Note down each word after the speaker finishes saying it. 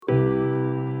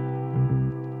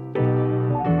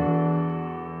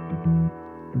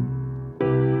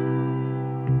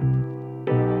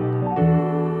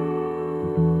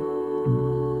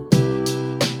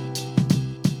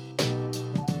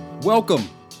Welcome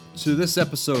to this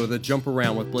episode of the Jump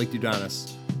Around with Blake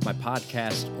DeUnna, my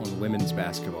podcast on women's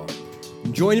basketball.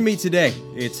 Joining me today,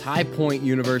 it's High Point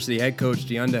University head coach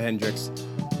DeUnna Hendrix.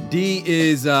 Dee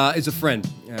is a friend.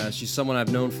 She's someone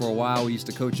I've known for a while. We used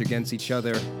to coach against each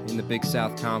other in the Big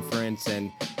South Conference, and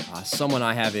someone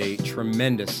I have a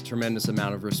tremendous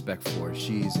amount of respect for.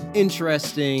 She's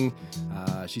interesting.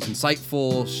 She's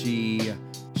insightful.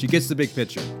 She gets the big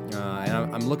picture,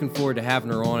 and I'm looking forward to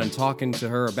having her on and talking to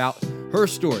her about her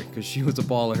story, because she was a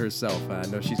baller herself. I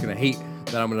know she's going to hate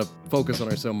that I'm going to focus on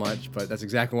her so much, but that's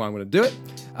exactly why I'm going to do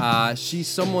it. She's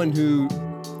someone who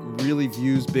really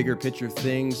views bigger picture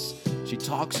things. She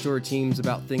talks to her teams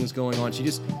about things going on.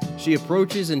 She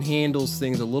approaches and handles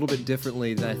things a little bit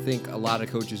differently than I think a lot of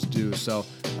coaches do. So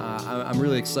I'm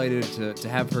really excited to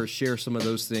have her share some of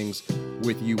those things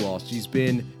with you all. She's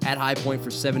been at High Point for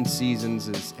 7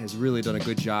 seasons, has really done a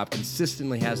good job,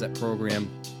 consistently has that program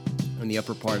in the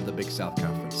upper part of the Big South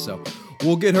Conference. So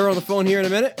we'll get her on the phone here in a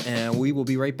minute, and we will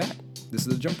be right back. This is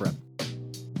the Jump Around.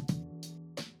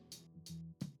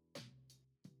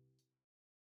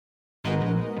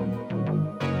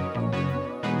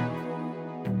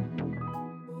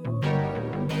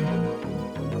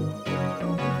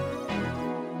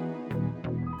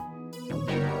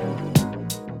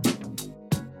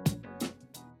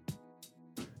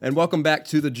 And welcome back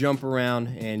to the Jump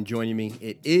Around, and joining me,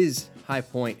 it is High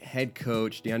Point head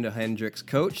coach, DeUnna Hendrix.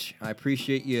 Coach, I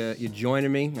appreciate you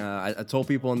joining me. I told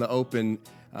people in the open,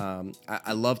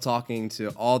 I love talking to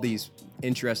all these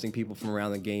interesting people from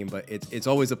around the game, but it's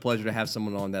always a pleasure to have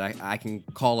someone on that I can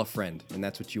call a friend, and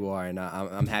that's what you are, and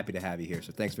I'm happy to have you here.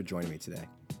 So thanks for joining me today.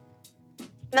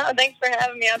 No, thanks for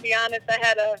having me. I'll be honest, I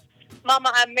had a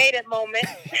mama I made it moment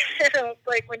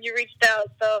like when you reached out,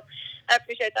 so I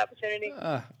appreciate the opportunity.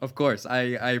 Of course.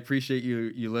 I appreciate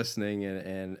you listening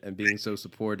and being so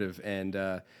supportive.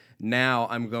 And now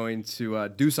I'm going to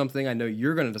do something I know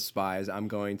you're going to despise. I'm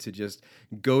going to just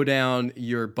go down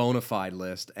your bona fide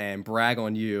list and brag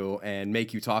on you and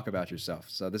make you talk about yourself.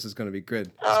 So this is going to be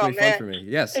good. It's going to be fun for me.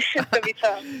 Yes. It's going to be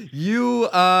tough.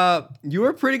 You were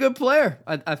a pretty good player.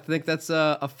 I think that's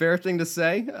a fair thing to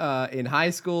say. In high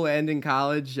school and in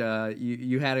college,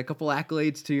 you had a couple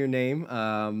accolades to your name.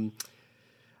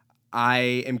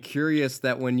 I am curious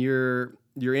that when you're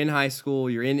in high school,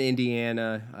 you're in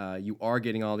Indiana, you are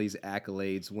getting all these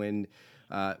accolades. When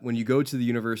you go to the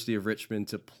University of Richmond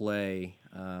to play,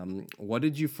 what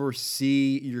did you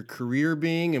foresee your career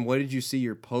being, and what did you see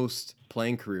your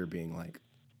post-playing career being like?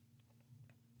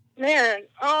 Man,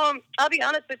 I'll be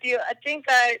honest with you. I think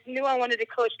I knew I wanted to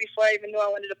coach before I even knew I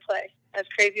wanted to play, as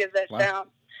crazy as that sounds.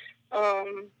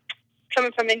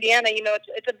 Coming from Indiana,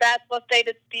 it's a basketball state.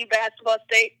 It's the basketball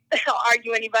state. I'll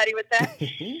argue anybody with that.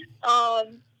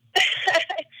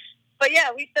 But yeah,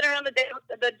 we sit around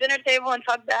the dinner table and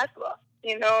talk basketball,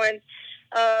 and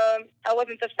I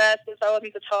wasn't the fastest, I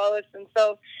wasn't the tallest, and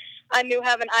so I knew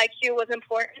having IQ was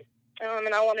important,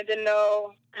 and I wanted to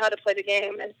know how to play the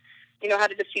game and, how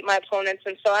to defeat my opponents.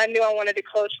 And so I knew I wanted to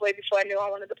coach way before I knew I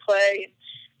wanted to play.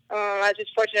 I was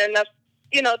just fortunate enough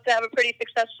to have a pretty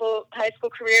successful high school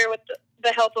career with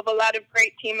the help of a lot of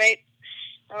great teammates,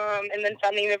 and then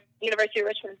found the University of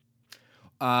Richmond.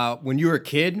 When you were a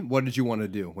kid, what did you want to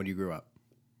do when you grew up?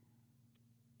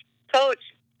 Coach.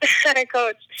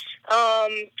 Coach.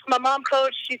 My mom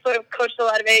coached. She sort of coached a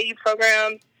lot of AAU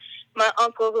programs. My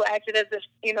uncle, who acted as if,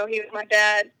 he was my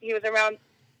dad, he was around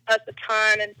us a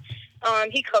ton,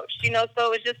 and he coached, so it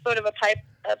was just sort of a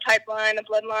pipeline, a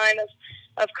bloodline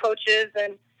of coaches,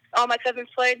 and all my cousins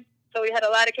played, so we had a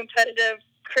lot of competitive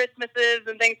Christmases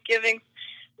and Thanksgivings.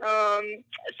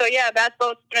 So yeah,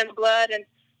 basketball in the blood, and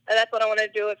that's what I want to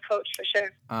do as coach for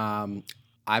sure.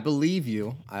 I believe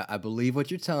you. I believe what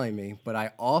you're telling me, but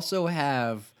I also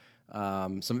have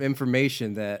some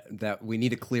information that we need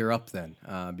to clear up then,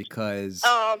 because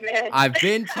I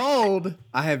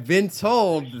have been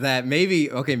told that maybe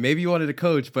you wanted to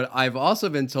coach, but I've also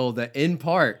been told that in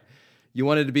part you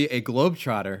wanted to be a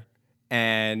globetrotter.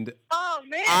 And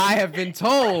I have been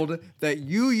told that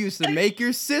you used to make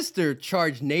your sister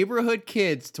charge neighborhood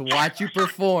kids to watch you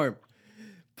perform.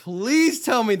 Please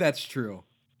tell me that's true.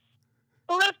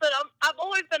 Listen, I've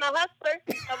always been a hustler.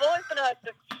 It's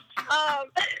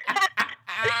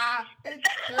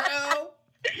true.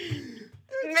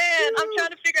 Man, I'm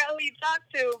trying to figure out who you talk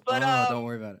to, but don't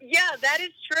worry about it. Yeah, that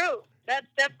is true. That's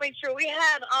definitely true. We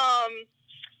had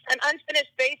an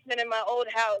unfinished basement in my old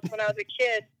house when I was a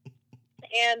kid.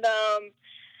 And,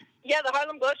 the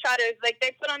Harlem Globetrotters,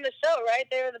 they put on the show, right?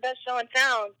 They were the best show in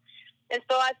town. And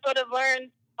so I sort of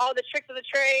learned all the tricks of the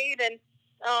trade and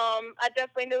I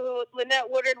definitely knew who Lynette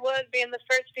Woodard was, being the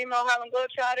first female Harlem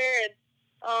Globetrotter, and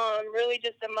really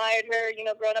just admired her,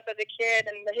 growing up as a kid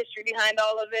and the history behind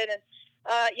all of it. And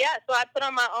so I put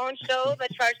on my own shows. I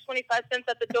charged 25 cents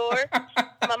at the door.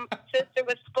 My sister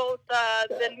was both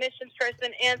the admissions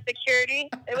person and security.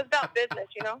 It was about business,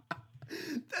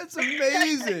 That's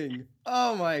amazing.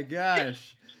 Oh my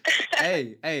gosh.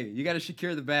 Hey, you got to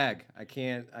secure the bag. I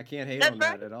can't hate on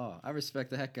that at all. I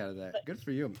respect the heck out of that. Good for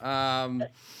you.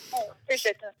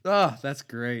 Appreciate that. Oh, that's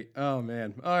great. Oh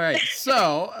man. All right.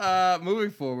 So, moving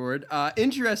forward,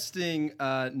 interesting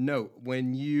note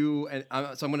when you so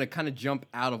I'm going to kind of jump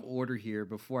out of order here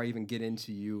before I even get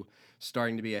into you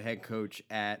starting to be a head coach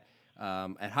at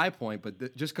High Point,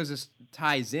 but just because this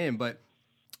ties in, but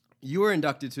you were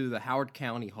inducted to the Howard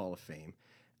County Hall of Fame.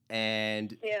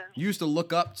 And you used to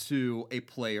look up to a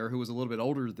player who was a little bit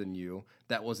older than you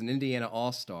that was an Indiana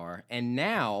All-Star. And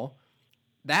now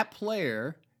that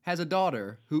player has a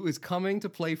daughter who is coming to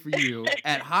play for you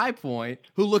at High Point,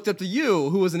 who looked up to you,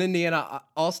 who was an Indiana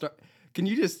All-Star. Can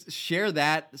you just share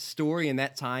that story and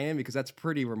that tie-in? Because that's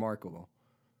pretty remarkable.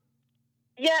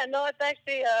 Yeah, no, it's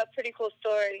actually a pretty cool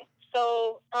story.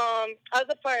 So I was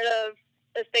a part of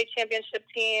the state championship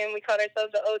team. We called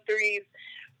ourselves the O3s.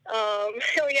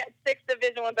 We had 6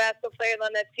 Division I basketball players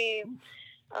on that team.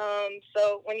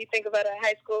 So when you think about a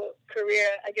high school career,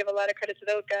 I give a lot of credit to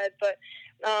those guys. But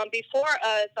before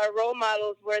us, our role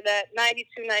models were that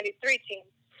 92-93 team,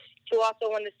 who also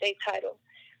won the state title.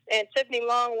 And Tiffany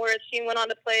Longworth, she went on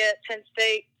to play at Penn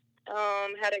State,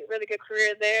 had a really good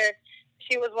career there.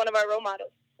 She was one of our role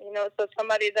models, so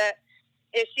somebody that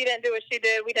if she didn't do what she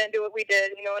did, we didn't do what we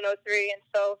did, in 03. And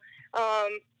so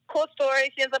cool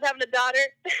story. She ends up having a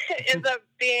daughter, ends up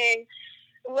being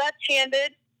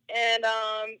left-handed, and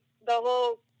the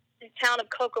whole town of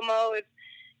Kokomo is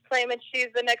claiming she's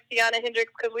the next DeUnna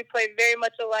Hendrix because we play very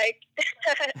much alike.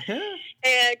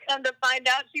 And come to find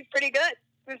out, she's pretty good.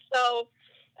 And so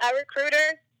I recruit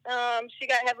her. She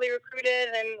got heavily recruited,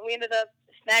 and we ended up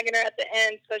snagging her at the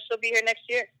end, so she'll be here next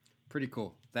year. Pretty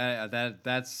cool.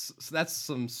 That's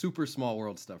some super small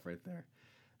world stuff right there.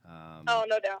 No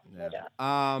doubt, no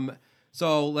doubt.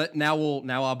 So now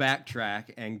I'll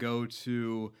backtrack and go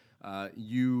to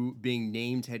you being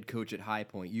named head coach at High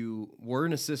Point. You were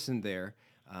an assistant there,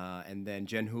 and then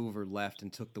Jen Hoover left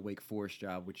and took the Wake Forest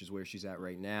job, which is where she's at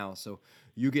right now. So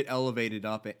you get elevated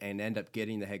up and end up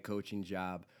getting the head coaching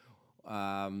job.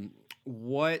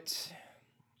 What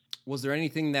was there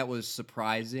anything that was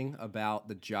surprising about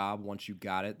the job once you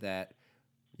got it that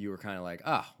you were kind of like,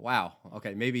 wow,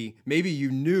 okay, maybe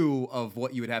you knew of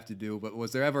what you would have to do, but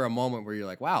was there ever a moment where you're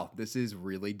like, wow, this is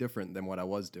really different than what I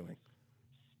was doing?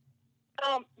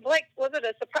 Blake, was it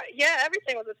a surprise? Yeah,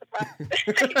 everything was a surprise.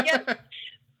 Yes.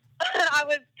 I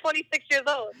was 26 years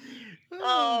old,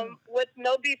 with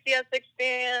no BCS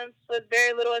experience, with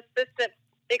very little assistant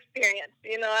experience.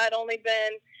 I'd only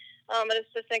been an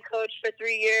assistant coach for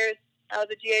 3 years. I was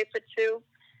a GA for 2.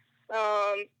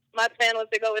 My plan was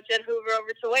to go with Jen Hoover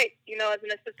over to Wake, as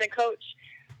an assistant coach.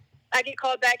 I get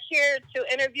called back here to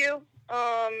interview.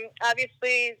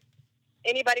 Obviously,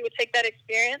 anybody would take that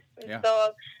experience. And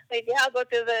so, I'll go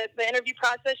through the interview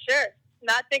process, sure.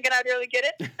 Not thinking I'd really get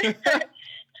it.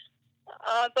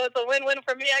 So it's a win-win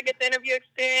for me. I get the interview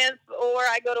experience, or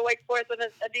I go to Wake Forest with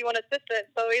a D1 assistant.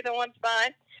 So either one's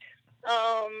fine.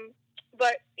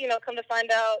 But, come to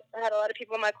find out, I had a lot of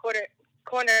people in my corner,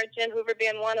 Jen Hoover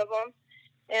being one of them.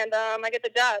 And I get the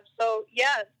job. So,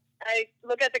 yeah, I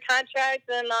look at the contract,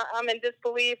 and I'm in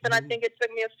disbelief. And I think it took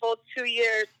me a full 2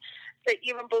 years to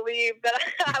even believe that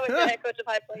I was the head coach of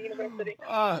High Point University.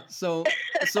 So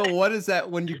what is that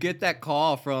when you get that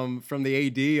call from the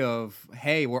AD of,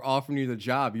 hey, we're offering you the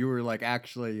job? You were like,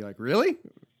 actually, like, really?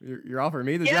 You're offering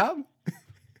me the job?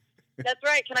 That's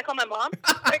right. Can I call my mom?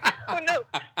 Like, oh, no.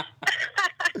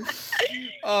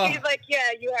 He's like,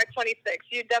 yeah, you are 26.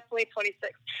 You're definitely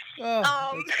 26.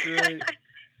 That's great.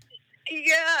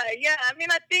 Yeah. I mean,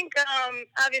 I think,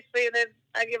 obviously,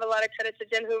 I give a lot of credit to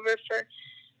Jen Hoover for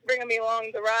bringing me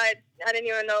along the ride. I didn't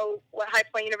even know what High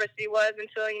Point University was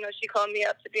until, she called me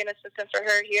up to be an assistant for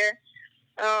her here.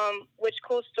 Which,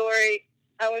 cool story,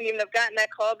 I wouldn't even have gotten that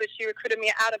call, but she recruited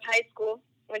me out of high school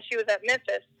when she was at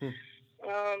Memphis.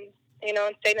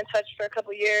 And stayed in touch for a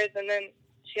couple years, and then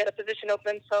she had a position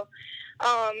open. So,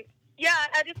 I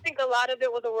just think a lot of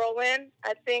it was a whirlwind.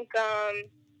 I think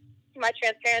my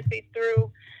transparency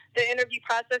through the interview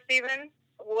process even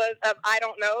was of I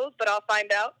don't know, but I'll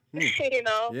find out.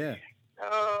 Yeah.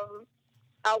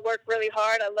 I'll work really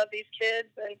hard. I love these kids,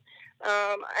 and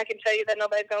I can tell you that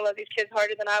nobody's going to love these kids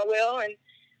harder than I will, and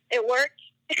it worked.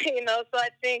 So I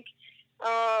think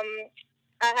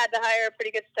I had to hire a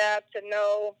pretty good staff to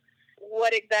know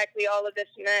what exactly all of this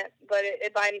meant, but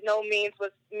it by no means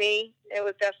was me. It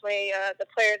was definitely the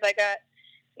players I got,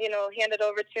 handed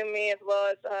over to me, as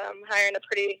well as hiring a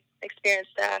pretty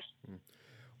experienced staff.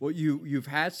 Well, you've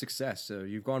had success. So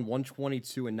you've gone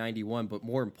 122 and 91, but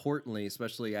more importantly,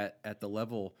 especially at the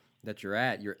level that you're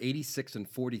at, you're 86 and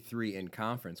 43 in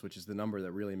conference, which is the number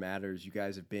that really matters. You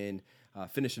guys have been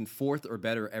finishing fourth or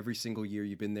better every single year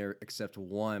you've been there except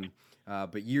one.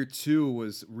 But year two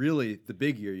was really the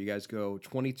big year. You guys go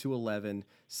 22-11,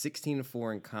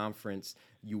 16-4 in conference.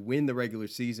 You win the regular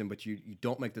season, but you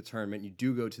don't make the tournament. You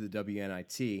do go to the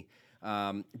WNIT.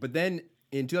 But then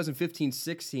in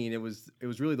 2015-16, it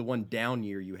was really the one down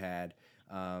year you had.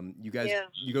 You guys,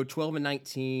 You go 12 and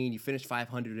 19. You finish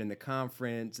 500 in the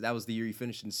conference. That was the year you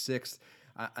finished in sixth.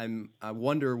 I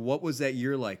wonder, what was that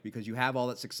year like? Because you have all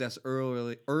that success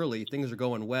early, things are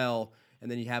going well, and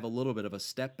then you have a little bit of a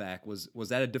step back. Was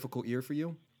that a difficult year for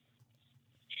you?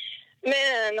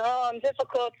 Man,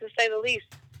 difficult to say the least.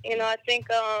 I think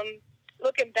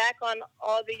looking back on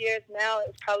all the years now,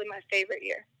 it's probably my favorite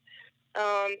year.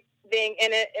 Being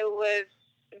in it, it was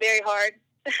very hard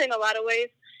in a lot of ways.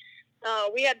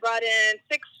 We had brought in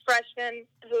 6 freshmen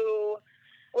who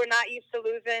were not used to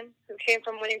losing, who came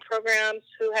from winning programs,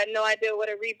 who had no idea what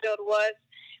a rebuild was.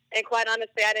 And quite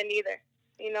honestly, I didn't either.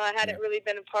 I hadn't really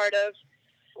been a part of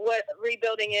what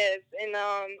rebuilding is. And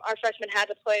our freshmen had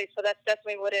to play, so that's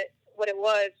definitely what it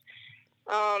was.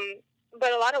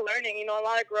 But a lot of learning, a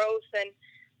lot of growth. And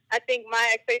I think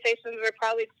my expectations were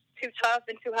probably too tough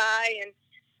and too high. And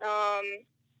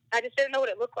I just didn't know what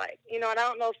it looked like, and I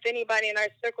don't know if anybody in our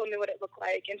circle knew what it looked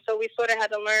like. And so we sort of had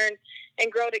to learn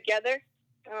and grow together.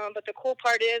 But the cool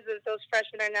part is those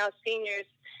freshmen are now seniors,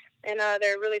 and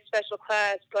they're a really special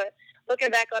class. But looking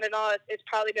back on it all, it's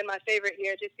probably been my favorite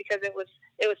year, just because it was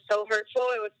so hurtful,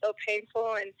 it was so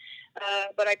painful, and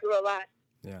but I grew a lot.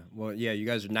 Yeah, well, yeah, you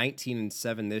guys are 19 and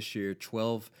 7 this year,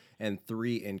 12 and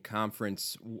 3 in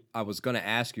conference. I was going to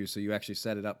ask you, so you actually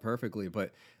set it up perfectly,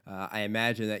 but I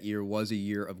imagine that year was a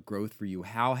year of growth for you.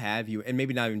 How have you, and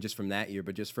maybe not even just from that year,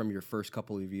 but just from your first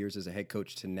couple of years as a head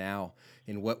coach to now,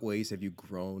 in what ways have you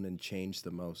grown and changed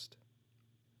the most?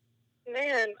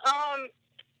 Man,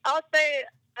 I'll say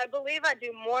I believe I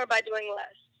do more by doing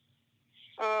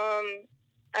less.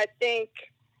 I think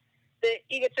the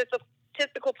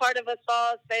egotistical part of us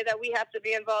all say that we have to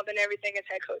be involved in everything as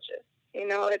head coaches.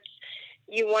 It's,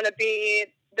 you want to be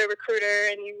the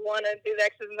recruiter, and you want to do the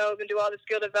X's and O's and do all the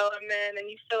skill development, and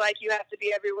you feel like you have to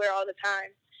be everywhere all the time.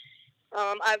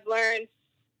 I've learned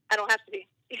I don't have to be.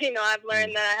 I've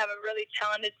learned that I have a really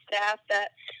talented staff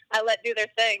that I let do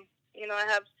their thing. I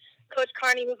have Coach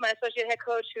Carney, who's my associate head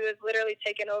coach, who has literally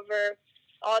taken over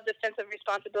all defensive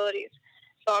responsibilities.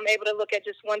 So I'm able to look at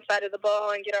just one side of the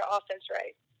ball and get our offense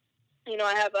right.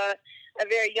 I have a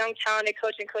very young, talented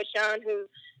coach in Coach Young, who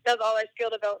does all our skill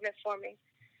development for me.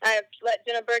 I have let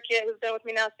Jenna Burkett, who's been with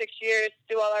me now 6 years,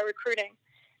 do all our recruiting.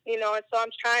 And so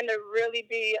I'm trying to really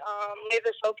be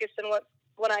laser focused in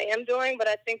what I am doing. But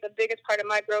I think the biggest part of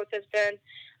my growth has been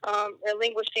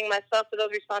relinquishing myself to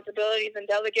those responsibilities and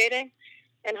delegating,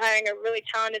 and hiring a really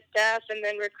talented staff, and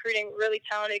then recruiting really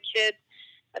talented kids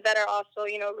that are also,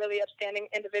 really upstanding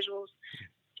individuals.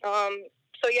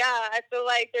 So, yeah, I feel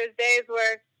like there's days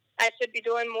where I should be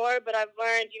doing more, but I've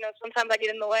learned, sometimes I get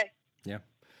in the way.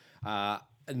 Yeah.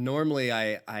 Normally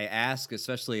I ask,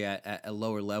 especially at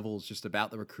lower levels, just about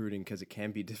the recruiting, because it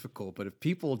can be difficult. But if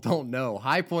people don't know,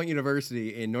 High Point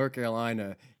University in North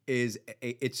Carolina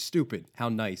it's stupid how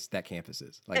nice that campus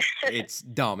is. Like, it's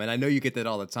dumb. And I know you get that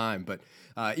all the time, but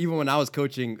even when I was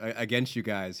coaching against you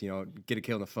guys, get a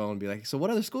kid on the phone and be like, so what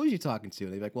other schools are you talking to?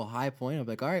 And they'd be like, well, High Point. I'm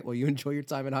like, all right, well, you enjoy your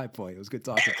time at High Point. It was good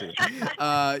talking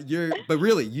to you. But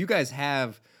really, you guys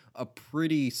have a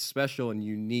pretty special and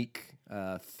unique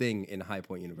thing in High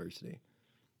Point University.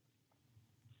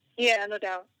 Yeah, no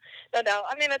doubt.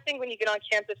 I mean, I think when you get on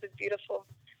campus, it's beautiful.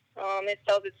 It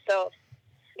sells itself,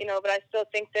 but I still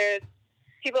think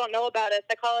people don't know about us.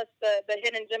 I call us the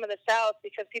hidden gem of the South,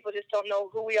 because people just don't know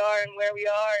who we are and where we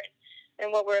are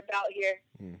and what we're about here.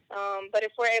 But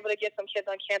if we're able to get some kids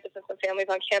on campus and some families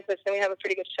on campus, then we have a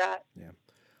pretty good shot.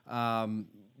 Yeah.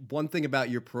 One thing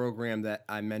about your program that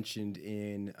I mentioned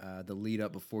in the lead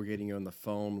up before getting you on the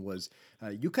phone was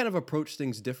you kind of approach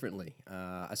things differently.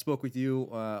 I spoke with you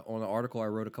on an article I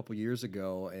wrote a couple years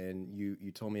ago, and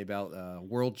you told me about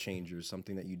World Changers,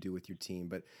 something that you do with your team.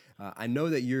 But I know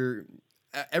that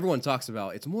everyone talks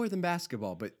about it's more than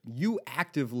basketball, but you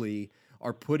actively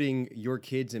are putting your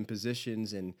kids in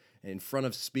positions and in front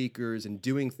of speakers and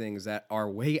doing things that are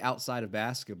way outside of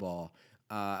basketball.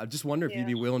 I just wonder if you'd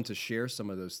be willing to share some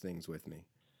of those things with me.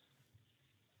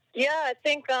 Yeah, I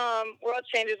think World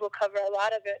Changers will cover a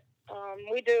lot of it.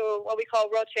 We do what we call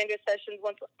World Changer sessions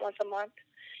once a month.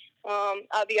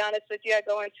 I'll be honest with you, I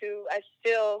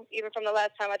still, even from the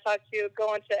last time I talked to you,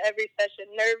 go into every session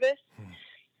nervous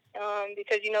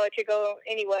because, it could go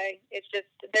anyway. It's just,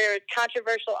 there are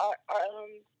controversial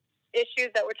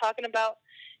issues that we're talking about.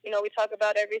 We talk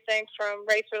about everything from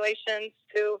race relations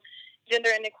to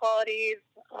gender inequalities.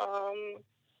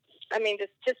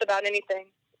 Just about anything.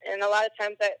 And a lot of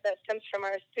times that stems from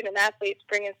our student athletes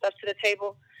bringing stuff to the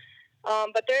table.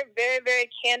 But they're very, very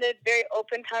candid, very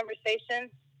open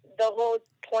conversations. The whole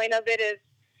point of it is,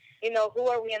 who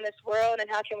are we in this world and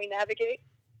how can we navigate,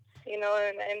 and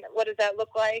what does that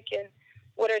look like, and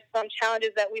what are some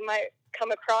challenges that we might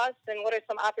come across, and what are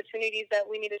some opportunities that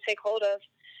we need to take hold of.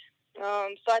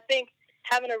 So I think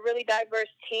having a really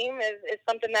diverse team is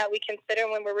something that we consider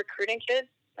when we're recruiting kids.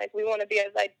 Like, we want to be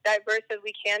as diverse as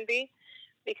we can be,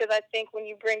 because I think when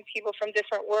you bring people from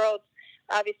different worlds,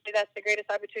 obviously that's the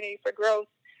greatest opportunity for growth.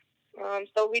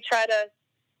 So we try to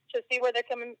see where they're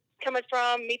coming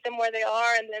from, meet them where they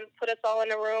are, and then put us all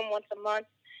in a room once a month.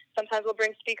 Sometimes we'll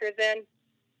bring speakers in.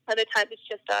 Other times it's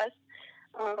just us.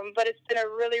 But it's been a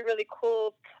really, really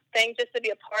cool thing just to be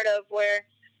a part of, where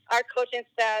our coaching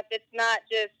staff, it's not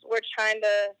just we're trying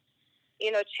to,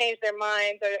 change their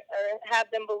minds or have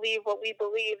them believe what we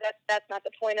believe. That's not the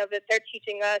point of it. They're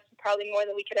teaching us probably more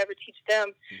than we could ever teach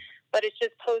them. But it's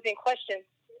just posing questions,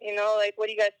 like, what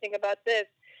do you guys think about this?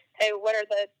 Hey, what are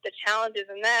the challenges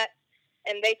in that?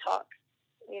 And they talk,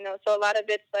 so a lot of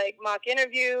it's like mock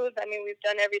interviews. We've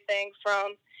done everything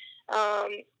from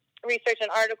research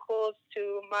and articles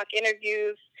to mock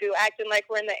interviews to acting like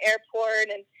we're in the airport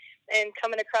and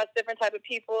coming across different type of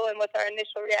people, and what's our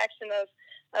initial reaction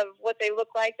of what they look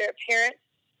like, their appearance,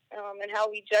 and how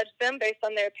we judge them based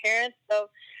on their appearance. So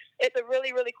it's a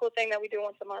really, really cool thing that we do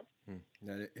once a month.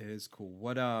 That is cool.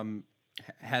 What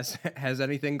has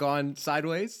anything gone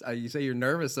sideways? You say you're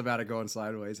nervous about it going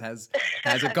sideways. Has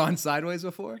it gone sideways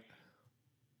before?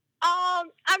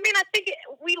 I think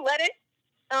we let it.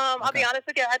 Okay. I'll be honest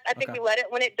with you. I think we let it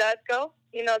when it does go.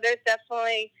 There's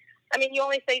definitely, you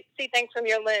only see things from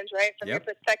your lens, right? From your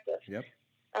perspective. Yep.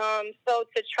 So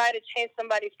to try to change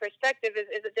somebody's perspective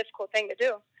is a difficult thing to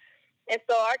do. And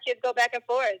so our kids go back and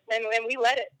forth, and we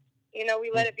let it.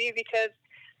 We let it be, because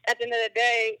at the end of the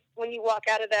day, when you walk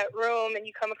out of that room and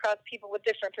you come across people with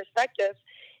different perspectives,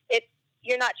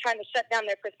 you're not trying to shut down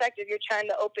their perspective. You're trying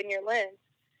to open your lens,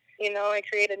 and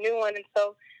create a new one. And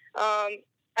so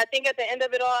I think at the end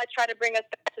of it all, I try to bring us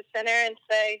back to center and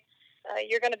say,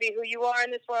 you're going to be who you are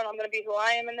in this world. I'm going to be who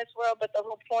I am in this world. But the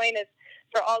whole point is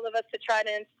for all of us to try to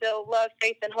instill love,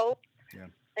 faith, and hope. Yeah.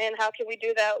 And how can we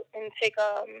do that and take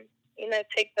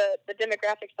the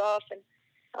demographics off and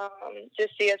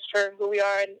just see us for who we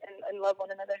are and love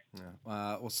one another.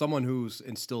 Yeah. Well, someone who's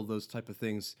instilled those type of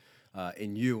things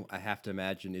in you, I have to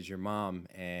imagine, is your mom,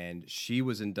 and she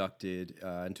was inducted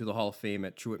into the Hall of Fame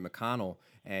at Truett McConnell,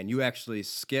 and you actually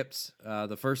skipped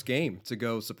the first game to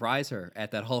go surprise her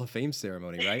at that Hall of Fame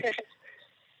ceremony, right?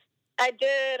 I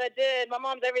did. My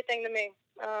mom's everything to me.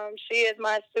 She is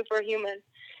my superhuman,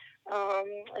 a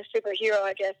superhero,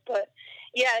 I guess. But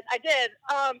yeah, I did.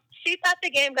 She thought the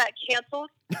game got canceled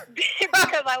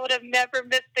because I would have never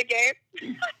missed the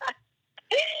game.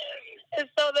 And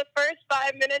so the first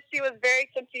 5 minutes, she was very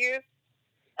confused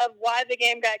of why the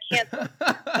game got canceled.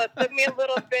 So it took me a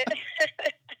little bit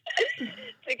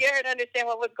to get her to understand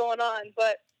what was going on.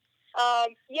 But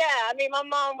my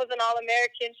mom was an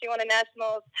All-American. She won a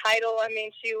national title.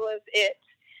 She was it.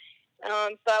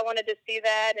 So I wanted to see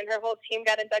that, and her whole team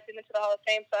got inducted into the Hall of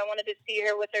Fame. So I wanted to see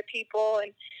her with her people,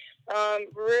 and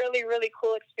really, really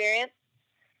cool experience.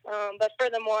 But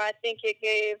furthermore, I think it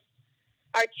gave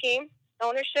our team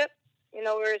ownership.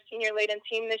 We're a senior-laden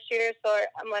team this year, so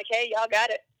I'm like, hey, y'all got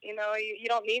it. You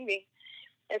don't need me.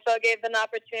 And so it gave them the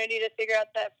opportunity to figure out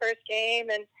that first game.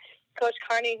 And Coach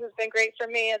Carney, who's been great for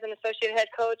me as an associate head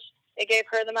coach, it gave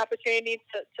her the opportunity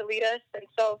to lead us. And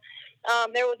so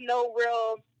there was no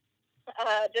real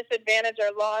disadvantage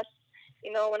or loss,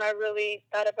 when I really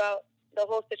thought about the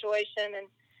whole situation. And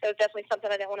it was definitely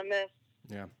something I didn't want to miss.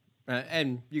 Yeah.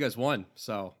 And you guys won,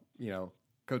 so,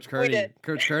 Coach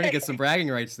Kearney gets some bragging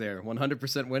rights there.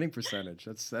 100% winning percentage.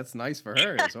 That's nice for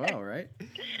her as well, right?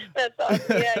 That's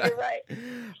awesome. Yeah, you're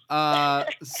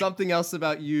right. Something else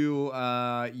about you.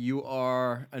 You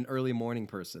are an early morning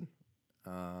person.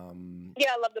 Yeah,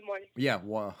 I love the morning. Yeah.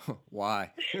 Why?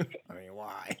 Why?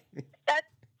 Why?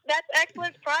 That's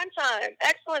excellent prime time.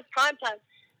 Excellent prime time.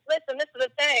 Listen, this is the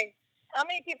thing. How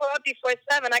many people are up before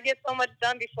 7? I get so much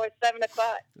done before 7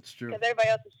 o'clock. That's true. Because everybody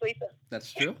else is sleeping.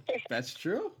 That's true. That's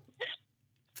true.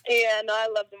 Yeah, no, I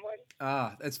love the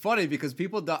morning. It's funny because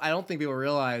I don't think people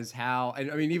realize how,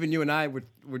 and I mean, even you and I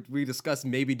we discussed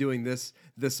maybe doing this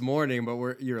morning,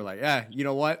 but you're like, yeah, you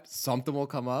know what? Something will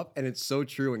come up. And it's so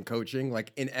true in coaching,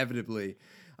 like inevitably.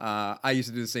 I used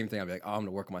to do the same thing. I'd be like, oh, I'm going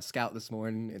to work on my scout this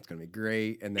morning. It's going to be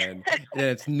great. And then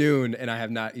it's noon and I have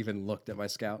not even looked at my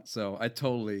scout. So I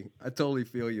totally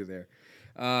feel you there.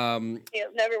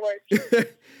 It never works.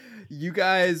 You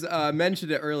guys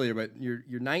mentioned it earlier, but you're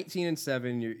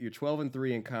 19-7. You're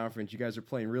 12-3 in conference. You guys are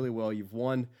playing really well. You've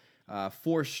won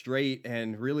 4 straight,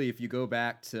 and really, if you go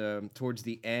back to towards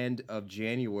the end of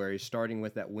January, starting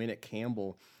with that win at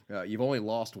Campbell, you've only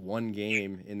lost 1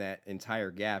 game in that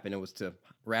entire gap, and it was to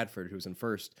Radford, who's in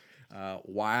first.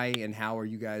 Why and how are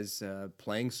you guys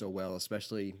playing so well,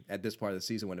 especially at this part of the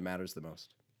season when it matters the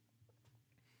most?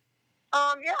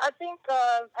 Yeah, I think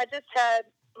I just had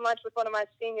lunch with one of my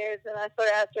seniors, and I sort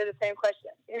of asked her the same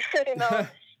question. You know,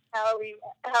 how are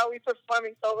we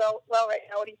performing so well right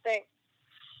now? What do you think?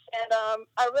 And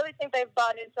I really think they've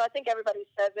bought into. I think everybody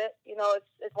says it. You know,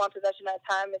 it's one possession at a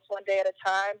time. It's one day at a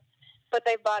time. But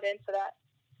they've bought into that.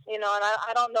 You know, and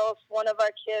I don't know if one of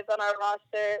our kids on our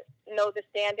roster know the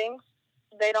standings.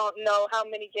 They don't know how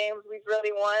many games we've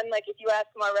really won. Like, if you ask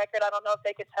them our record, I don't know if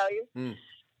they could tell you.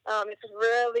 It's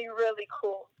really, really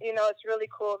cool. You know, it's really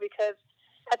cool because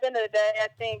at the end of the day, I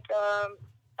think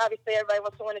obviously everybody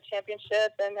wants to win a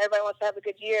championship and everybody wants to have a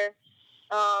good year.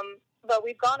 But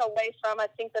we've gone away from, I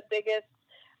think the biggest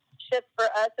shift for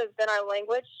us has been our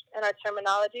language and our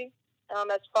terminology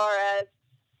as far as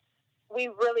we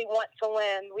really want to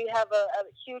win. We have a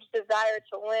huge desire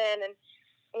to win, and,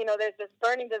 you know, there's this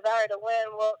burning desire to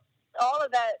win. Well, all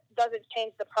of that doesn't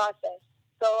change the process.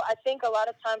 So I think a lot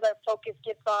of times our focus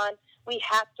gets on, we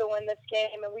have to win this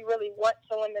game, and we really want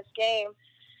to win this game.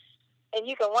 And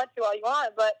you can want to all you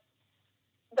want, but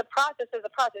the process is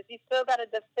a process. You still got to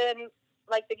defend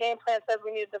like the game plan says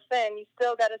we need to defend. You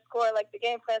still got to score like the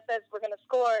game plan says we're going to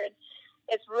score. And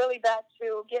it's really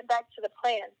get back to the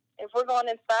plan. If we're going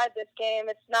inside this game,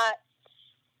 it's not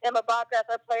Emma Bachrath,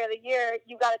 our player of the year,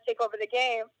 you got to take over the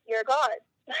game. You're a guard.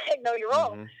 No, you're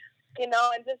wrong. Mm-hmm. You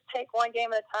know, and just take one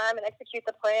game at a time and execute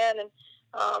the plan. And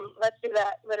let's do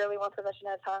that literally one possession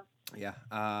at a time. Yeah.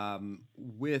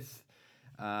 With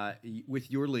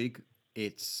your league,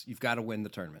 you've got to win the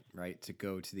tournament, right, to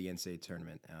go to the NCAA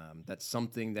tournament. That's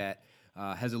something that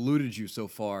has eluded you so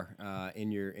far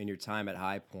in your time at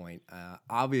High Point.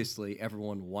 Obviously,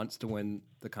 everyone wants to win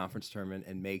the conference tournament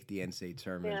and make the NCAA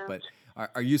tournament. Yeah. But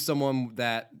are you someone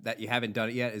that you haven't done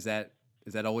it yet? Is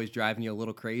that always driving you a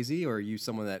little crazy, or are you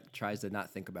someone that tries to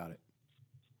not think about it?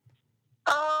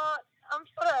 I'm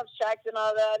sort of abstract and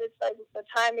all that. It's like the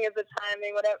timing is the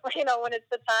timing, whatever. You know, when it's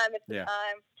the time, it's the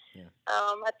time. Yeah.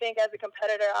 I think as a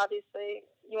competitor, obviously,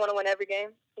 you want to win every game,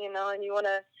 you know, and you want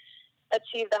to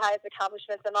achieve the highest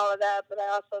accomplishments and all of that. But I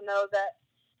also know that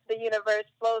the universe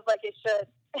flows like it should,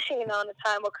 you know, and the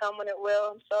time will come when it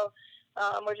will. And so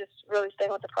we're just really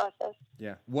staying with the process.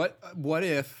 Yeah. What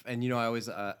if, and, you know, I always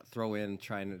throw in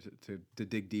trying to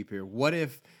dig deep here. What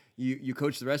if you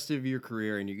coach the rest of your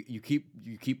career and you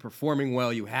keep performing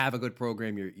well, you have a good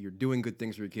program, you're doing good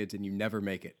things for your kids, and you never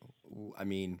make it? I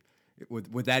mean,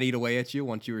 would that eat away at you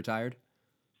once you retired?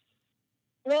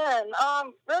 Man,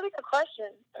 really good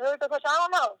question.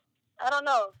 I don't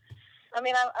know. I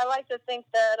mean, I like to think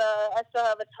that I still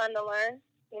have a ton to learn,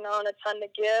 you know, and a ton to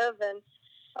give, and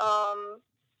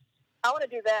I want to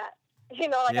do that. You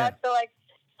know, like, yeah. I feel like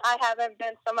I haven't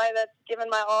been somebody that's given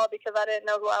my all because I didn't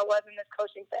know who I was in this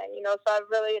coaching thing, you know. So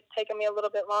it's taken me a little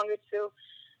bit longer to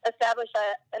establish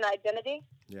an identity.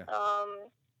 Yeah.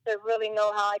 To really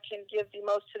know how I can give the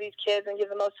most to these kids and give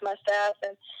the most to my staff.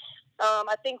 And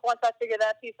I think once I figure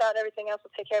that piece out, everything else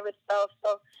will take care of itself.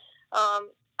 So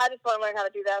I just want to learn how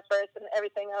to do that first, and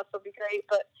everything else will be great.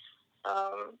 But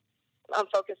I'm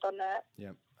focused on that.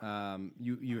 Yeah.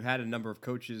 You had a number of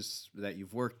coaches that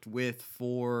you've worked with,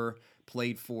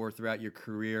 played for throughout your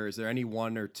career. Is there any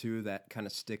one or two that kind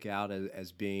of stick out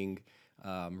as being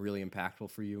really impactful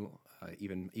for you,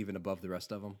 even above the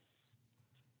rest of them?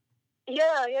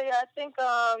 Yeah. I think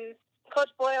Coach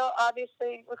Boyle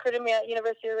obviously recruited me at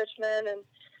University of Richmond and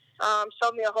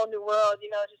showed me a whole new world, you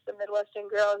know, just a Midwestern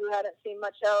girl who hadn't seen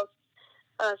much else.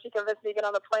 She convinced me to get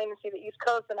on the plane and see the East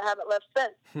Coast, and I haven't left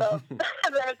since. So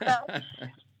there's that.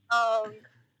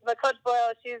 But Coach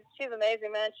Boyle, she's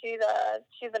amazing, man. She's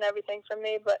been everything for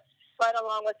me. But right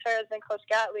along with her has been Coach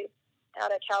Gottlieb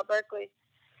out at Cal Berkeley.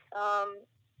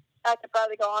 I could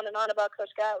probably go on and on about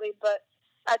Coach Gottlieb, but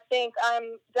I think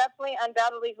I'm definitely,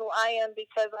 undoubtedly who I am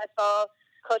because I saw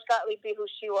Coach Gottlieb be who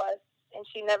she was, and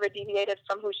she never deviated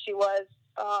from who she was.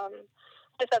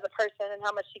 just as a person and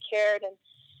how much she cared and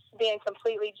being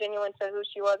completely genuine to who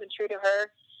she was and true to her.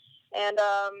 And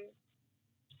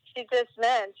she's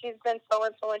been so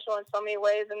influential in so many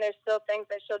ways, and there's still things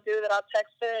that she'll do that I'll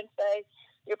text her and say,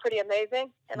 you're pretty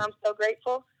amazing, and I'm so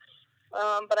grateful.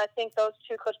 But I think those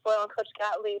two, Coach Boyle and Coach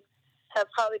Gottlieb, have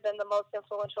probably been the most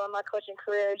influential in my coaching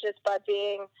career, just by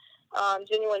being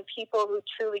genuine people who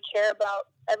truly care about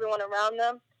everyone around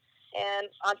them, and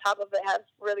on top of it have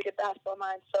really good basketball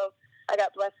minds. So I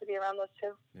got blessed to be around those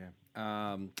two.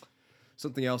 Yeah.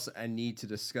 Something else I need to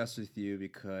discuss with you,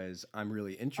 because I'm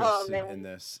really interested in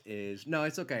this, is no,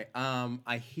 it's okay.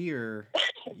 I hear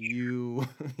you.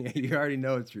 You already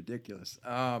know it's ridiculous.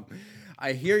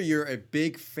 I hear you're a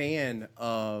big fan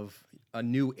of a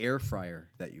new air fryer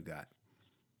that you got.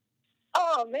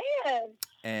 Oh man!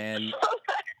 And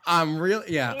I'm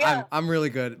really, I'm really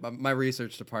good. My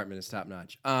research department is top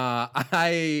notch.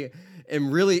 I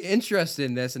am really interested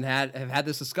in this and have had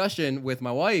this discussion with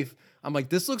my wife. I'm like,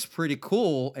 this looks pretty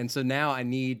cool, and so now I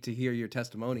need to hear your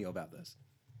testimonial about this.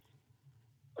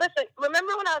 Listen,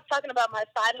 remember when I was talking about my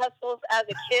side hustles as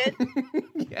a kid?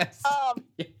 Yes.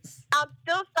 Yes. I'm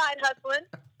still side hustling,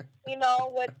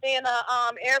 with being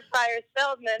a air fryer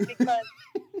salesman, because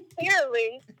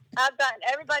clearly I've gotten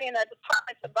everybody in that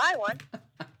department to buy one.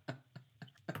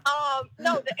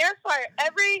 No, the air fryer.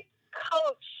 Every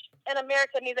coach in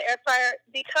America needs an air fryer,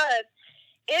 because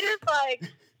it is like,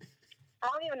 I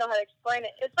don't even know how to explain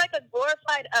it. It's like a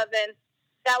glorified oven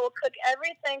that will cook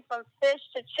everything from fish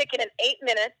to chicken in 8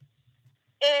 minutes.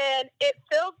 And it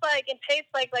feels like and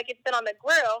tastes like it's been on the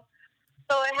grill.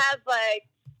 So it has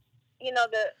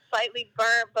the slightly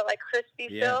burnt but crispy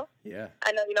feel. Yeah.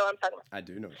 I know you know what I'm talking about. I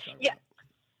do know what you're talking about.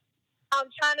 I'm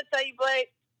trying to tell you,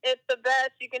 Blake, it's the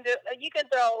best you can do. You can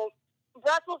throw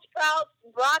Brussels sprouts,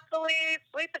 broccoli,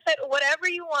 sweet potato, whatever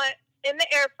you want in the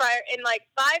air fryer. In 5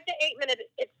 to 8 minutes,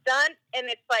 it's done, and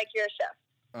it's like you're a chef.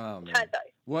 Oh man! I'm trying to tell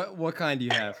you. What kind do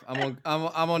you have?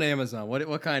 I'm on Amazon.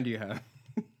 What kind do you have?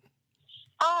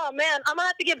 Oh man, I'm gonna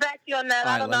have to get back to you on that.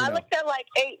 All I don't know. I looked at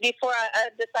 8 before I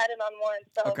decided on one.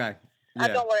 So okay. Yeah.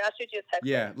 Don't worry, I'll shoot you a text.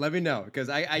 Yeah, let me know, because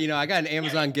I got an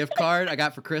Amazon gift card I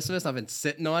got for Christmas. I've been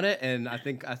sitting on it, and I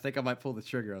think I might pull the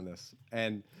trigger on this.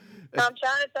 And I'm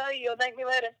trying to tell you, you'll thank me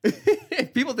later.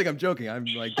 People think I'm joking. I'm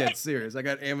dead serious. I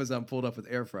got Amazon pulled up with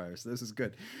air fryers, so this is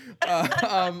good.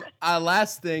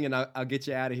 Last thing, and I'll get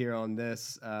you out of here on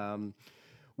this.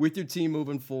 With your team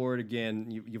moving forward, again,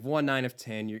 you've won 9 of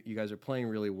 10. You guys are playing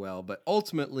really well, but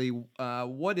ultimately,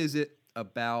 what is it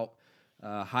about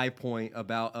High Point,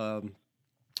 about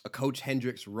a Coach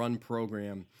Hendrix run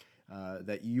program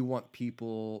that you want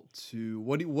people to,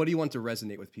 what do you want to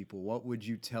resonate with people? What would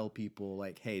you tell people,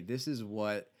 hey, this is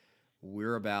what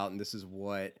we're about, and this is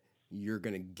what you're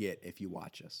going to get if you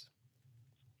watch us?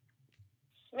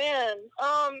 Man,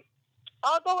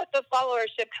 I'll go with the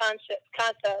followership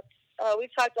concept. We've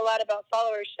talked a lot about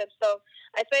followership, so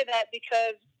I say that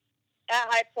because at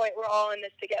High Point, we're all in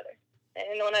this together.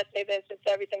 And when I say this, it's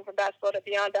everything from basketball to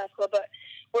beyond basketball, but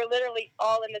we're literally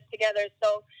all in this together.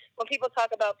 So when people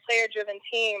talk about player-driven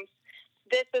teams,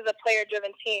 this is a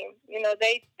player-driven team.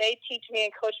 They teach me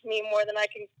and coach me more than I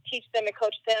can teach them and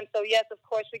coach them. So, yes, of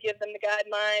course, we give them the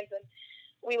guidelines and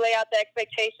we lay out the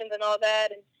expectations and all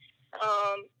that. And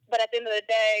but at the end of the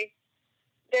day,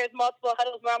 there's multiple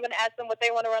huddles where I'm going to ask them what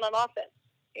they want to run on offense.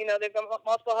 There's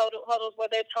multiple huddles where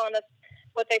they're telling us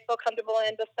what they feel comfortable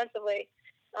in defensively.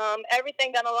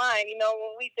 Everything down the line.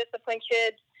 When we discipline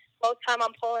kids, most time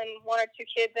I'm pulling 1 or 2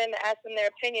 kids in to ask them their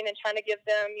opinion and trying to give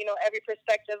them, every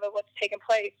perspective of what's taking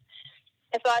place.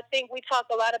 And so I think we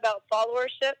talk a lot about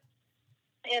followership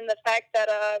and the fact that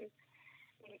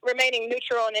remaining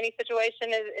neutral in any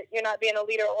situation is you're not being a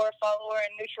leader or a follower,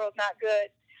 and neutral is not good.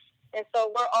 And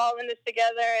so we're all in this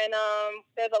together, and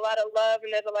there's a lot of love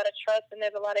and there's a lot of trust and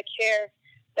there's a lot of care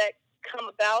that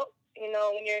come about,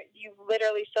 when you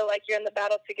literally feel like you're in the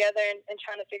battle together and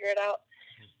trying to figure it out.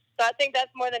 So I think that's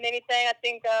more than anything. I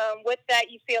think with that,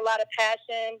 you see a lot of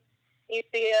passion. You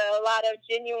see a lot of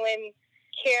genuine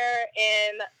care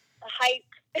and hype,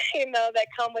 that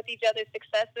come with each other's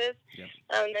successes. Yep.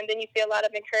 And then you see a lot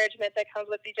of encouragement that comes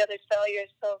with each other's failures.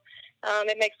 So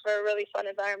it makes for a really fun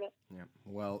environment. Yeah.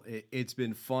 Well, it's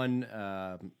been fun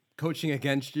coaching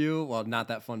against you. Well, not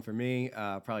that fun for me.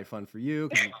 Probably fun for you,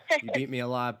 'cause you beat me a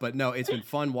lot. But no, it's been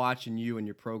fun watching you and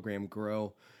your program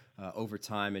grow over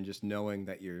time, and just knowing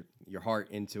that your heart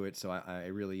into it. So I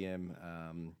really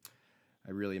am.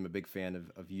 I really am a big fan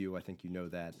of you. I think you know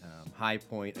that. High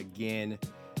Point, again,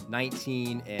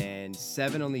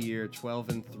 19-7 on the year,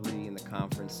 12-3 in the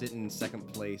conference, sitting in second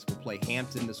place. We'll play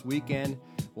Hampton this weekend.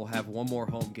 We'll have one more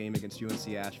home game against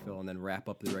UNC Asheville and then wrap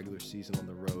up the regular season on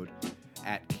the road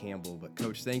at Campbell. But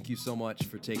Coach, thank you so much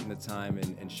for taking the time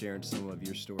and sharing some of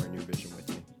your story and your vision with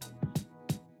me.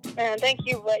 And thank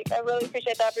you, Blake. I really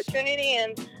appreciate the opportunity.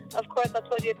 And of course, I've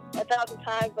told you 1,000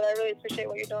 times, but I really appreciate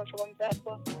what you're doing for women's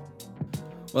basketball.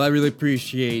 Well, I really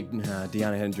appreciate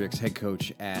DeUnna Hendrix, head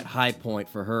coach at High Point,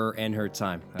 for her and her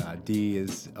time. Dee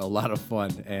is a lot of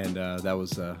fun, and that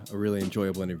was a really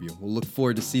enjoyable interview. We'll look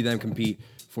forward to see them compete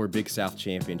for a Big South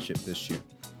Championship this year.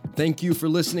 Thank you for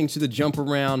listening to The Jump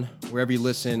Around, wherever you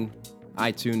listen,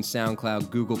 iTunes, SoundCloud,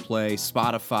 Google Play,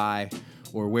 Spotify,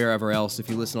 or wherever else. If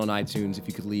you listen on iTunes, if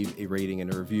you could leave a rating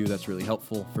and a review, that's really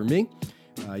helpful for me.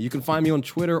 You can find me on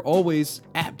Twitter, always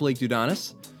at Blake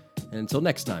DeUnna. And until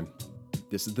next time,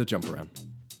 this is The Jump Around.